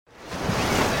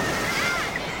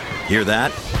Hear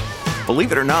that?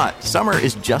 Believe it or not, summer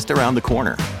is just around the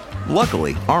corner.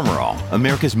 Luckily, Armor All,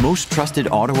 America's most trusted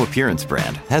auto appearance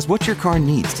brand, has what your car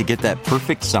needs to get that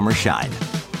perfect summer shine.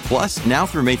 Plus, now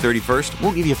through May 31st,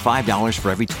 we'll give you $5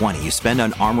 for every $20 you spend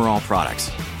on Armor All products.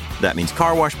 That means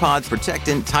car wash pods,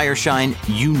 protectant, tire shine,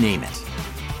 you name it.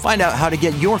 Find out how to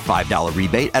get your $5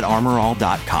 rebate at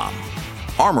armorall.com.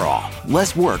 Armor All,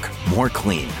 less work, more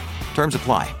clean. Terms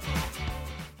apply.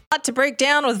 Lot to break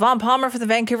down with Vaughn Palmer for the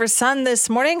Vancouver Sun this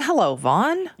morning. Hello,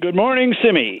 Vaughn. Good morning,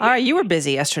 Simi. All right, you were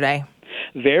busy yesterday.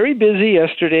 Very busy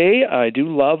yesterday. I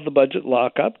do love the budget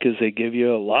lockup because they give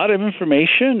you a lot of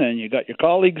information and you got your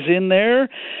colleagues in there.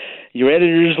 Your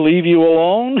editors leave you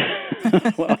alone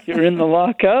while you're in the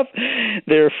lockup.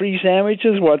 There are free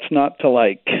sandwiches. What's not to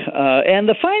like? And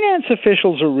the finance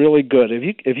officials are really good.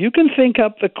 If you can think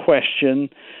up the question,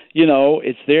 you know,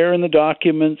 it's there in the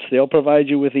documents. They'll provide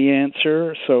you with the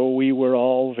answer. So we were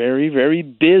all very, very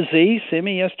busy,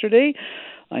 Simi, yesterday.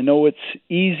 I know it's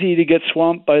easy to get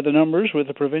swamped by the numbers with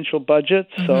the provincial budget,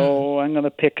 so I'm going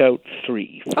to pick out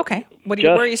three. Okay.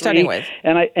 Where are you starting with?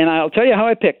 And I'll tell you how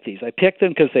I picked these. I picked them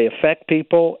because they affect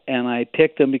people, and I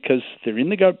picked them because they're in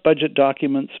the budget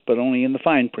documents, but only in the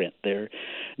fine print. They're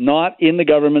not in the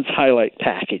government's highlight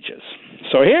packages.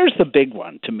 So here's the big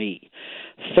one to me.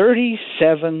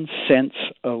 37 cents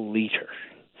a liter.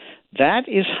 That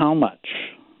is how much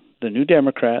the New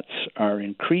Democrats are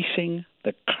increasing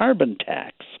the carbon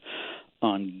tax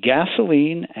on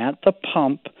gasoline at the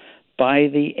pump by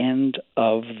the end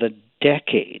of the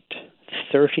decade.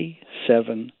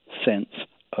 37 cents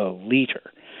a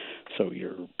liter. So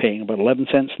you're paying about 11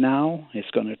 cents now. It's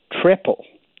going to triple.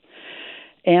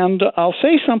 And I'll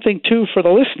say something, too, for the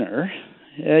listener.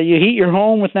 You heat your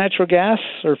home with natural gas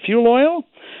or fuel oil,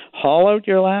 haul out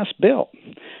your last bill.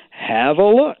 Have a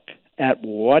look at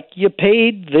what you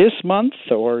paid this month,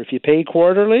 or if you pay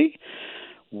quarterly,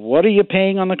 what are you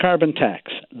paying on the carbon tax?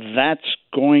 That's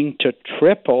going to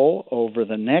triple over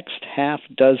the next half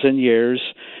dozen years,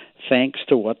 thanks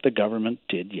to what the government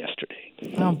did yesterday.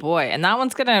 Oh boy, and that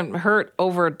one's going to hurt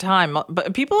over time. But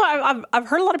I've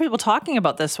heard a lot of people talking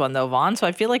about this one though, Vaughn. So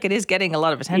I feel like it is getting a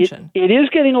lot of attention. It is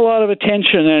getting a lot of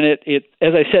attention, and it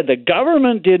as I said, the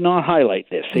government did not highlight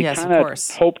this. They kind of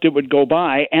hoped it would go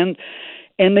by, and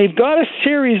they've got a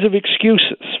series of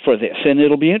excuses for this, and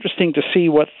it'll be interesting to see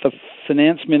what the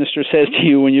finance minister says to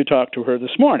you when you talk to her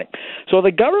this morning. So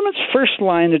the government's first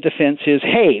line of defense is,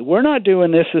 hey, we're not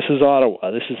doing this. This is Ottawa.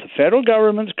 This is the federal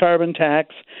government's carbon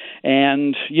tax,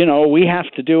 and, you know, we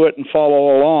have to do it and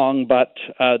follow along, but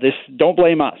don't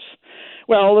blame us.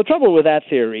 Well, the trouble with that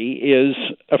theory is,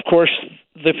 of course,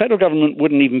 the federal government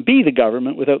wouldn't even be the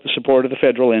government without the support of the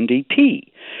federal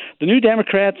NDP. The New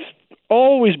Democrats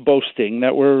always boasting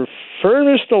that we're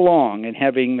furthest along in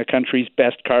having the country's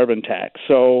best carbon tax.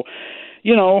 So,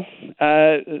 you know,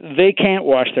 they can't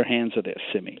wash their hands of this,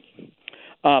 Simi.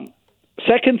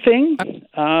 Second thing,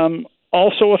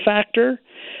 also a factor,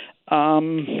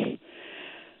 they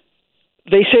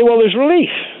say, well, there's relief.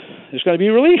 There's going to be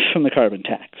relief from the carbon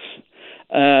tax.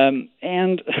 And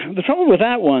the trouble with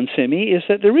that one, Simi, is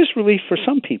that there is relief for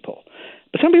some people.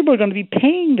 But some people are going to be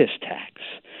paying this tax.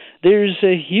 There's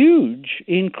a huge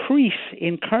increase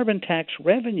in carbon tax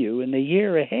revenue in the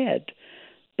year ahead.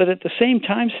 But at the same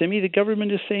time, Simi, the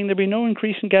government is saying there'll be no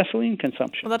increase in gasoline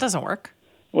consumption. Well, that doesn't work.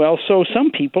 Well, so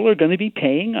some people are going to be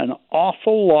paying an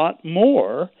awful lot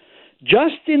more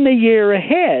just in the year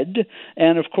ahead.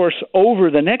 And, of course, over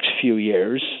the next few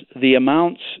years, the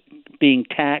amounts being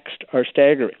taxed are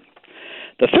staggering.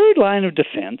 The third line of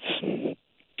defense,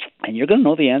 and you're going to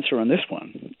know the answer on this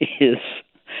one, is,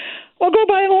 well, go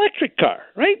buy an electric car,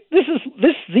 right?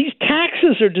 These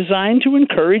taxes are designed to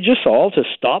encourage us all to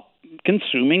stop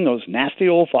consuming those nasty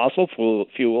old fossil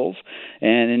fuels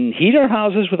and heat our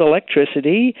houses with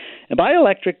electricity and buy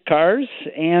electric cars,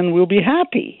 and we'll be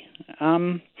happy.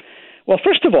 Well,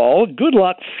 first of all, good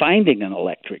luck finding an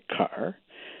electric car.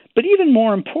 But even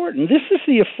more important, this is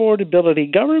the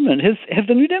affordability government. Have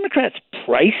the New Democrats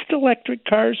priced electric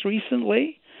cars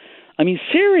recently? I mean,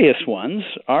 serious ones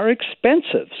are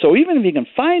expensive. So even if you can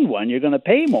find one, you're going to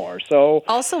pay more. So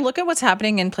also look at what's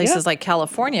happening in places like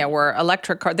California, where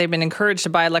they've been encouraged to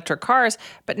buy electric cars,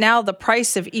 but now the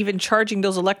price of even charging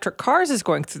those electric cars is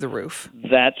going through the roof.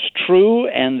 That's true,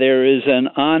 and there is an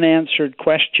unanswered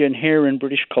question here in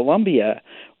British Columbia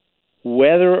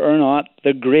whether or not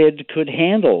the grid could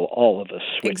handle all of us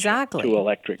switching to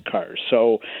electric cars.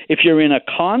 So if you're in a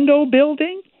condo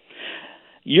building,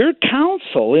 your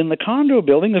council in the condo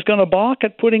building is going to balk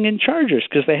at putting in chargers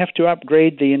because they have to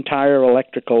upgrade the entire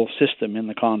electrical system in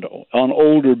the condo on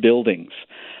older buildings.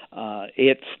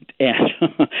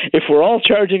 If we're all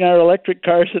charging our electric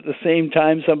cars at the same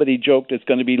time, somebody joked it's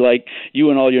going to be like you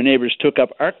and all your neighbors took up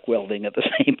arc welding at the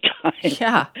same time.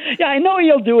 Yeah. Yeah, I know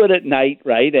you'll do it at night,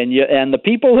 right? And the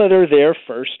people that are there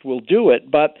first will do it,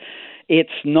 but it's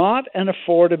not an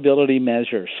affordability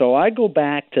measure. So I go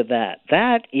back to that.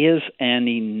 That is an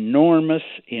enormous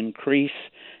increase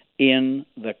in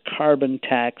the carbon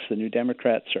tax. The New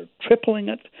Democrats are tripling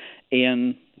it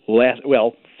in 6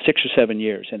 or 7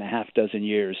 years, in a half dozen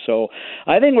years. So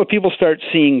I think when people start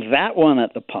seeing that one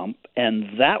at the pump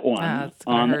and that one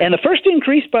and the first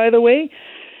increase, by the way,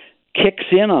 kicks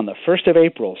in on the 1st of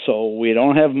April. So we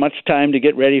don't have much time to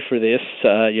get ready for this.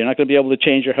 You're not going to be able to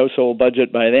change your household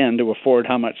budget by then to afford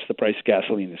how much the price of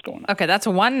gasoline is going up. Okay, that's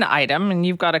one item, and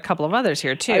you've got a couple of others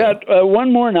here, too. I got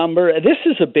one more number. This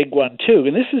is a big one, too,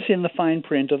 and this is in the fine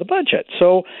print of the budget.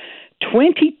 So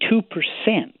 22%.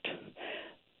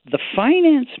 The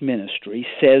Finance Ministry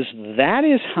says that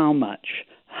is how much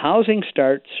housing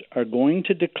starts are going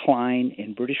to decline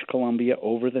in British Columbia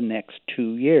over the next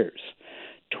 2 years.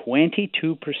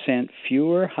 22%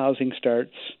 fewer housing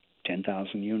starts,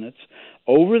 10,000 units,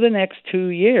 over the next 2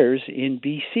 years in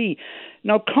BC.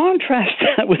 Now, contrast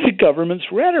that with the government's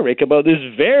rhetoric about this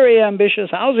very ambitious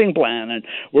housing plan, and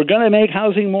we're going to make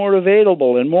housing more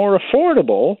available and more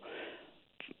affordable.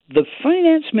 The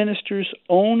Finance Minister's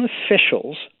own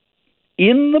officials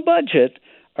in the budget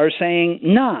are saying,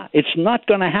 nah, it's not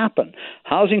going to happen.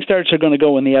 Housing starts are going to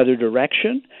go in the other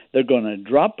direction. They're going to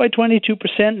drop by 22%,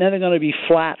 and then they're going to be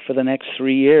flat for the next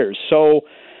 3 years. So,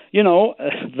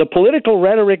 the political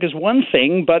rhetoric is one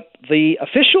thing, but the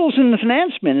officials in the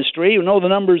Finance Ministry, who know the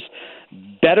numbers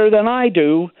better than I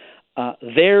do,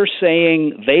 they're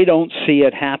saying they don't see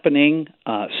it happening.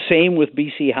 Same with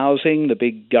BC Housing, the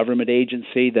big government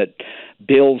agency that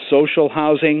builds social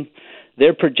housing.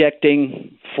 They're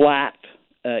projecting flat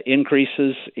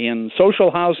increases in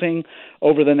social housing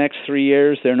over the next 3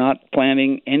 years. They're not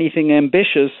planning anything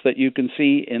ambitious that you can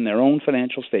see in their own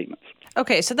financial statements.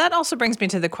 Okay, so that also brings me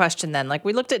to the question then. Like,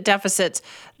 we looked at deficits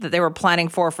that they were planning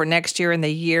for next year and the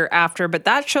year after, but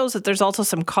that shows that there's also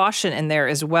some caution in there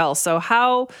as well. So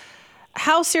how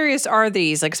serious are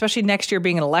these, like especially next year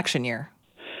being an election year?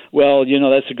 Well,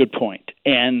 that's a good point.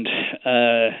 And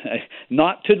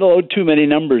not to load too many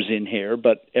numbers in here,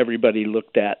 but everybody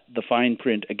looked at the fine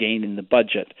print again in the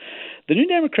budget. The New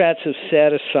Democrats have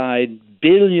set aside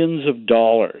billions of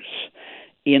dollars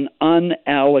in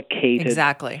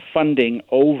unallocated funding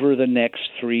over the next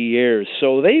 3 years.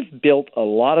 So they've built a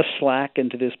lot of slack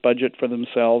into this budget for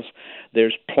themselves.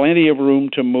 There's plenty of room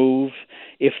to move.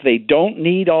 If they don't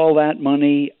need all that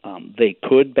money, they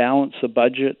could balance the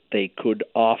budget. They could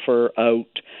offer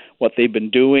out what they've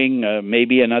been doing,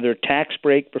 maybe another tax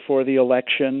break before the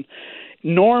election.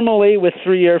 Normally, with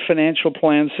 3-year financial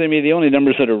plans, Simi, the only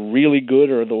numbers that are really good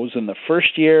are those in the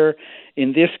first year.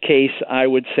 In this case, I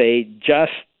would say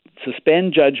just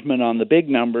suspend judgment on the big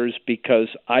numbers because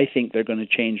I think they're going to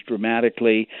change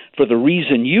dramatically for the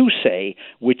reason you say,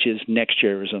 which is next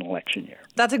year is an election year.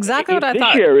 That's exactly what I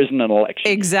thought. This year isn't an election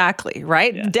year. Exactly,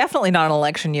 right? Yeah. Definitely not an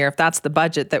election year if that's the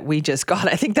budget that we just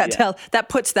got. I think that that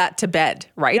puts that to bed,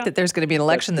 right? Yeah. That there's going to be an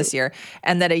election this year.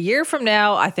 And that a year from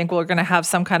now, I think we're going to have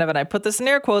some kind of, and I put this in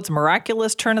air quotes,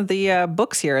 miraculous turn of the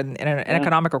books here in an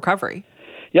economic recovery.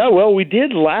 Yeah, well, we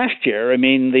did last year. I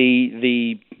mean,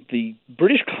 the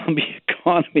British Columbia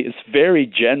economy is very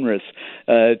generous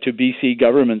to BC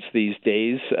governments these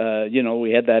days.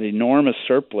 We had that enormous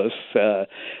surplus.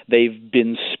 They've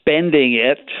been spending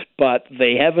it, but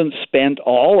they haven't spent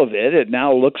all of it. It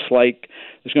now looks like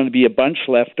there's going to be a bunch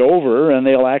left over, and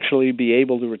they'll actually be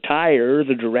able to retire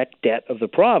the direct debt of the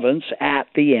province at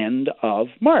the end of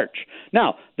March.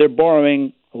 Now, they're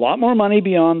borrowing a lot more money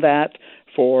beyond that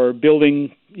for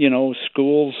building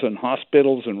schools and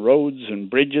hospitals and roads and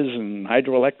bridges and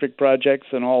hydroelectric projects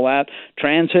and all that,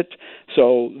 transit.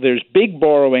 So there's big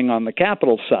borrowing on the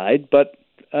capital side, but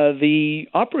the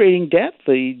operating debt,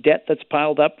 the debt that's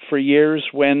piled up for years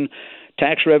when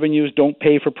tax revenues don't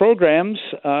pay for programs,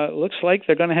 looks like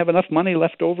they're going to have enough money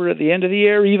left over at the end of the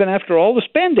year, even after all the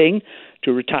spending,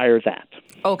 to retire that.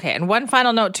 Okay, and one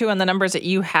final note, too, on the numbers that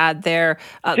you had there.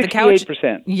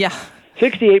 68%. Yeah.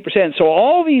 68%. So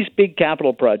all these big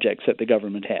capital projects that the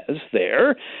government has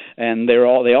there, and they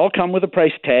all come with a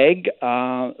price tag.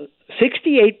 68%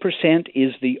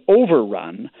 is the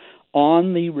overrun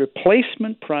on the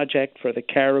replacement project for the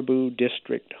Caribou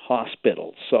District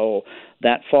Hospital. So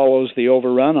that follows the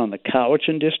overrun on the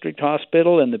Cowichan District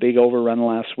Hospital and the big overrun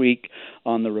last week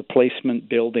on the replacement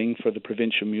building for the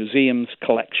Provincial Museums,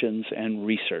 Collections, and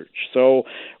Research. So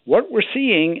what we're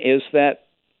seeing is that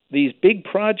these big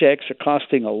projects are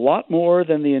costing a lot more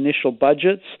than the initial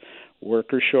budgets.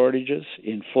 Worker shortages,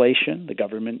 inflation, the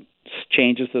government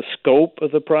changes the scope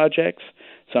of the projects.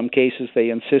 Some cases they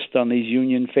insist on these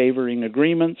union-favoring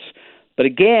agreements. But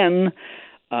again,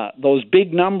 those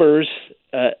big numbers,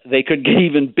 they could get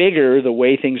even bigger the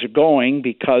way things are going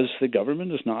because the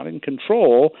government is not in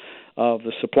control of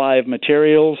the supply of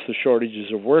materials, the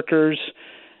shortages of workers,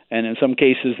 and in some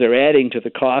cases they're adding to the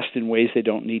cost in ways they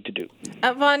don't need to do.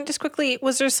 Vaughn, just quickly,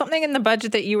 was there something in the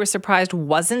budget that you were surprised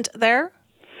wasn't there?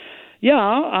 Yeah,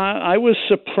 I was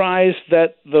surprised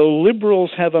that the Liberals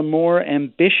have a more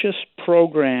ambitious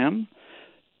program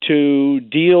to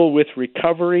deal with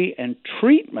recovery and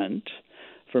treatment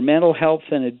for mental health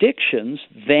and addictions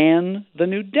than the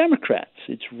New Democrats.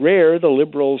 It's rare the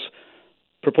Liberals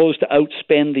propose to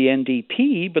outspend the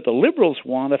NDP, but the Liberals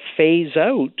want to phase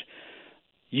out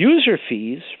user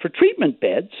fees for treatment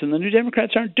beds, and the New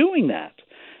Democrats aren't doing that.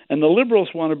 And the Liberals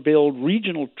want to build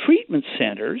regional treatment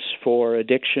centers for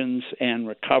addictions and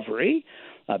recovery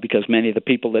because many of the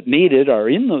people that need it are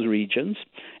in those regions.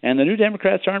 And the New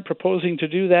Democrats aren't proposing to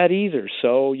do that either.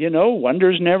 So,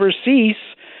 wonders never cease.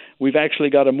 We've actually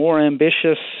got a more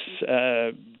ambitious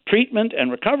treatment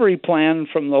and recovery plan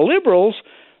from the Liberals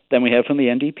than we have from the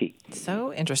NDP.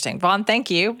 So interesting. Vaughn, thank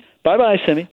you. Bye-bye,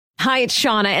 Simi. Hi, it's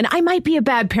Shauna, and I might be a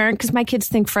bad parent because my kids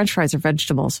think French fries are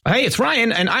vegetables. Hey, it's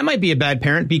Ryan, and I might be a bad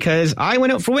parent because I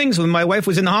went out for wings when my wife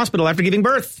was in the hospital after giving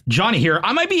birth. Johnny here.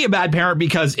 I might be a bad parent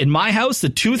because in my house, the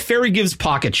tooth fairy gives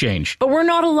pocket change. But we're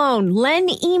not alone. Len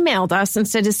emailed us and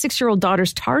said his 6-year-old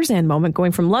daughter's Tarzan moment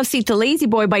going from love seat to lazy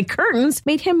boy by curtains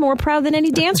made him more proud than any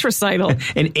dance recital.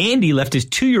 And Andy left his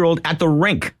 2-year-old at the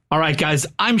rink. All right, guys,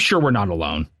 I'm sure we're not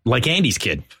alone. Like Andy's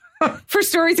kid. For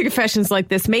stories and confessions like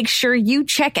this, make sure you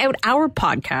check out our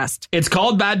podcast. It's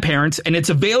called Bad Parents, and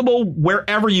it's available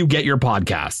wherever you get your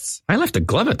podcasts. I left a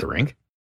glove at the rink.